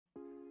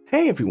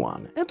Hey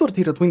everyone, Edward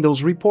here at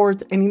Windows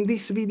Report, and in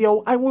this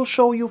video I will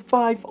show you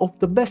 5 of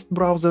the best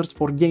browsers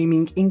for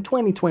gaming in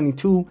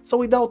 2022, so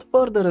without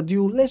further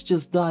ado, let's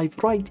just dive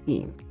right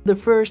in. The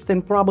first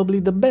and probably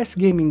the best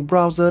gaming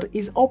browser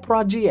is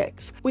Opera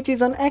GX, which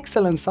is an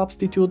excellent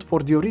substitute for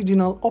the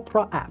original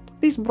Opera app.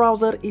 This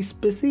browser is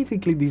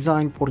specifically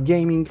designed for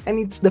gaming and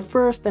it's the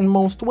first and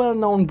most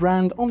well-known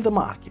brand on the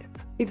market.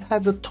 It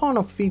has a ton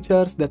of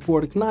features that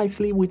work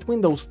nicely with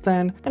Windows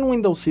 10 and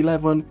Windows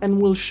 11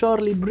 and will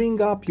surely bring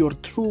up your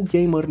true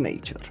gamer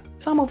nature.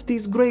 Some of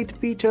these great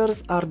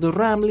features are the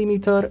RAM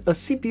limiter, a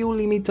CPU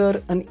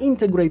limiter, an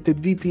integrated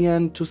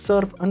VPN to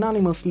surf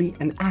anonymously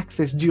and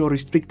access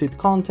geo-restricted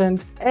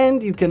content,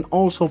 and you can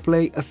also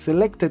play a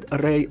selected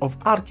array of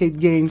arcade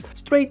games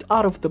straight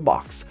out of the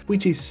box,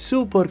 which is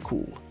super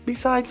cool.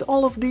 Besides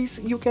all of this,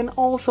 you can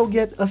also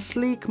get a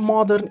sleek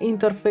modern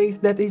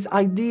interface that is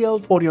ideal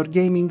for your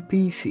gaming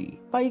PC.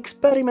 By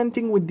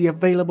experimenting with the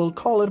available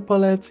color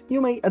palettes,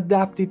 you may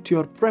adapt it to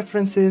your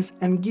preferences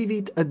and give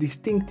it a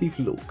distinctive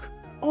look.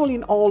 All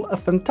in all, a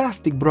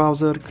fantastic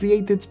browser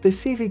created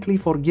specifically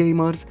for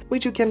gamers,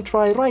 which you can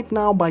try right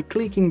now by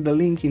clicking the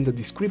link in the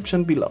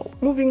description below.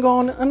 Moving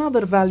on,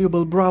 another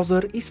valuable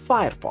browser is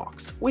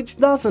Firefox, which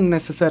doesn't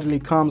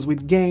necessarily comes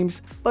with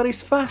games, but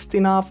is fast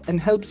enough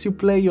and helps you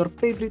play your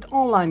favorite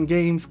online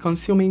games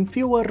consuming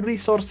fewer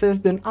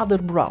resources than other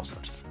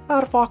browsers.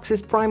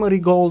 Firefox's primary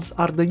goals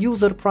are the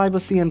user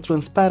privacy and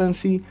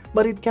transparency,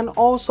 but it can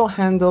also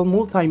handle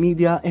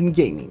multimedia and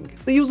gaming.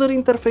 The user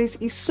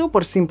interface is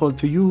super simple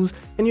to use,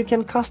 and you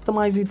can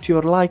customize it to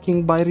your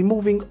liking by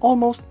removing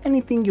almost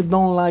anything you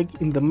don't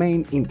like in the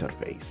main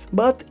interface.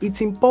 But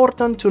it's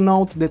important to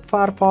note that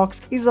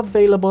Firefox is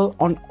available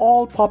on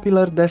all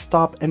popular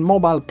desktop and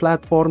mobile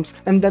platforms,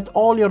 and that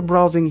all your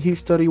browsing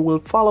history will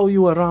follow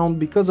you around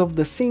because of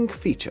the sync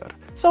feature.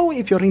 So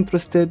if you're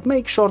interested,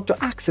 make sure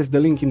to access the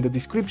link in the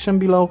description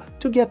below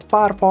to get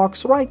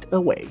Firefox right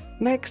away.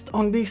 Next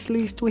on this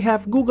list we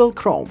have Google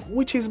Chrome,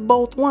 which is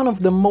both one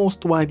of the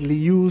most widely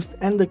used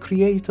and the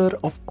creator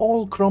of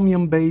all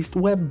Chromium-based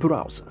web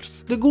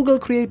browsers. The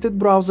Google-created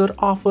browser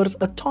offers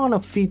a ton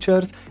of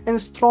features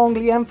and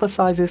strongly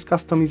emphasizes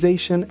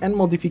customization and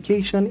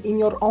modification in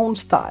your own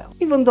style,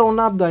 even though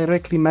not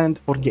directly meant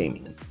for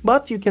gaming.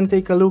 But you can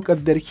take a look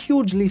at their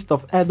huge list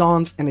of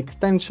add-ons and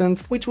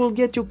extensions which will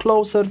get you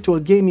closer to a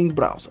gaming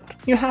browser.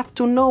 You have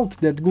to note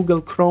that Google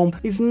Chrome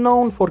is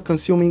known for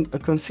consuming a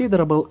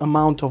considerable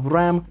amount of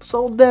RAM,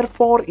 so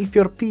therefore if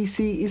your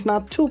PC is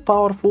not too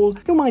powerful,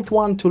 you might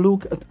want to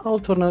look at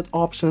alternate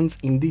options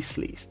in this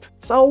list.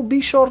 So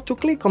be sure to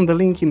click on the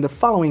link in the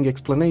following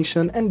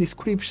explanation and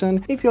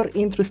description if you're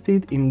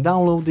interested in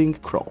downloading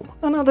Chrome.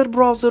 Another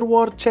browser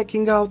worth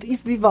checking out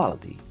is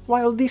Vivaldi.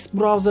 While this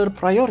browser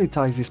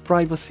prioritizes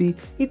privacy,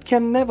 it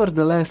can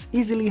nevertheless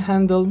easily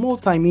handle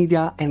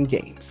multimedia and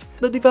games.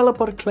 The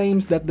developer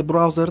claims that the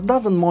browser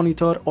doesn't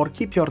monitor or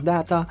keep your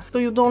data, so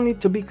you don't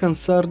need to be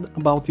concerned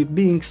about it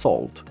being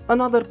sold.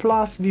 Another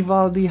plus,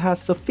 Vivaldi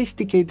has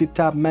sophisticated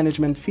tab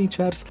management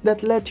features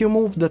that let you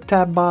move the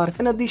tab bar,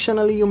 and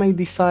additionally you may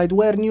decide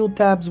where new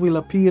tabs will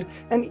appear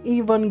and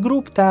even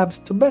group tabs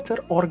to better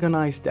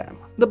organize them.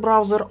 The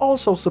browser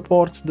also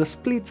supports the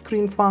split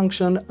screen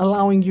function,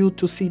 allowing you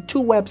to see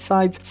two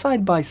websites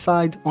side by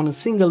side on a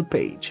single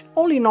page.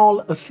 All in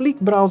all, a sleek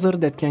browser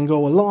that can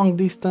go a long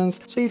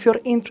distance, so if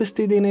you're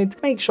interested in it,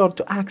 make sure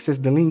to access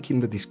the link in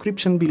the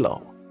description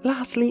below.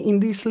 Lastly, in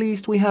this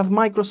list we have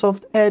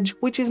Microsoft Edge,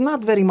 which is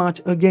not very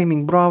much a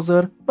gaming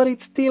browser, but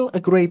it's still a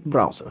great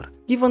browser.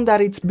 Given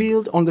that it's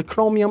built on the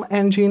Chromium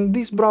engine,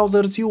 this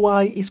browser's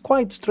UI is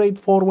quite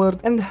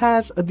straightforward and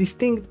has a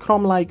distinct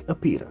Chrome-like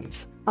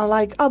appearance.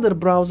 Unlike other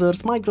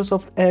browsers,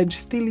 Microsoft Edge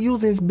still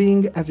uses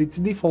Bing as its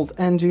default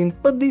engine,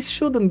 but this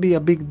shouldn't be a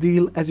big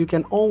deal as you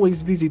can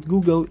always visit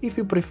Google if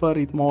you prefer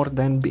it more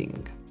than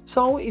Bing.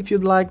 So if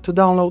you'd like to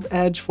download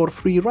Edge for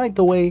free right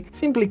away,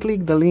 simply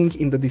click the link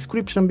in the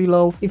description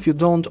below if you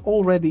don't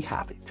already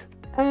have it.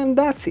 And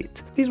that's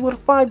it. These were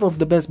 5 of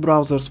the best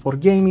browsers for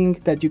gaming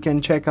that you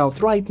can check out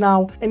right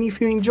now, and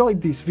if you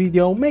enjoyed this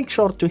video, make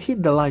sure to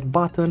hit the like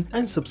button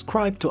and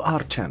subscribe to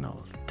our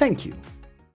channel. Thank you!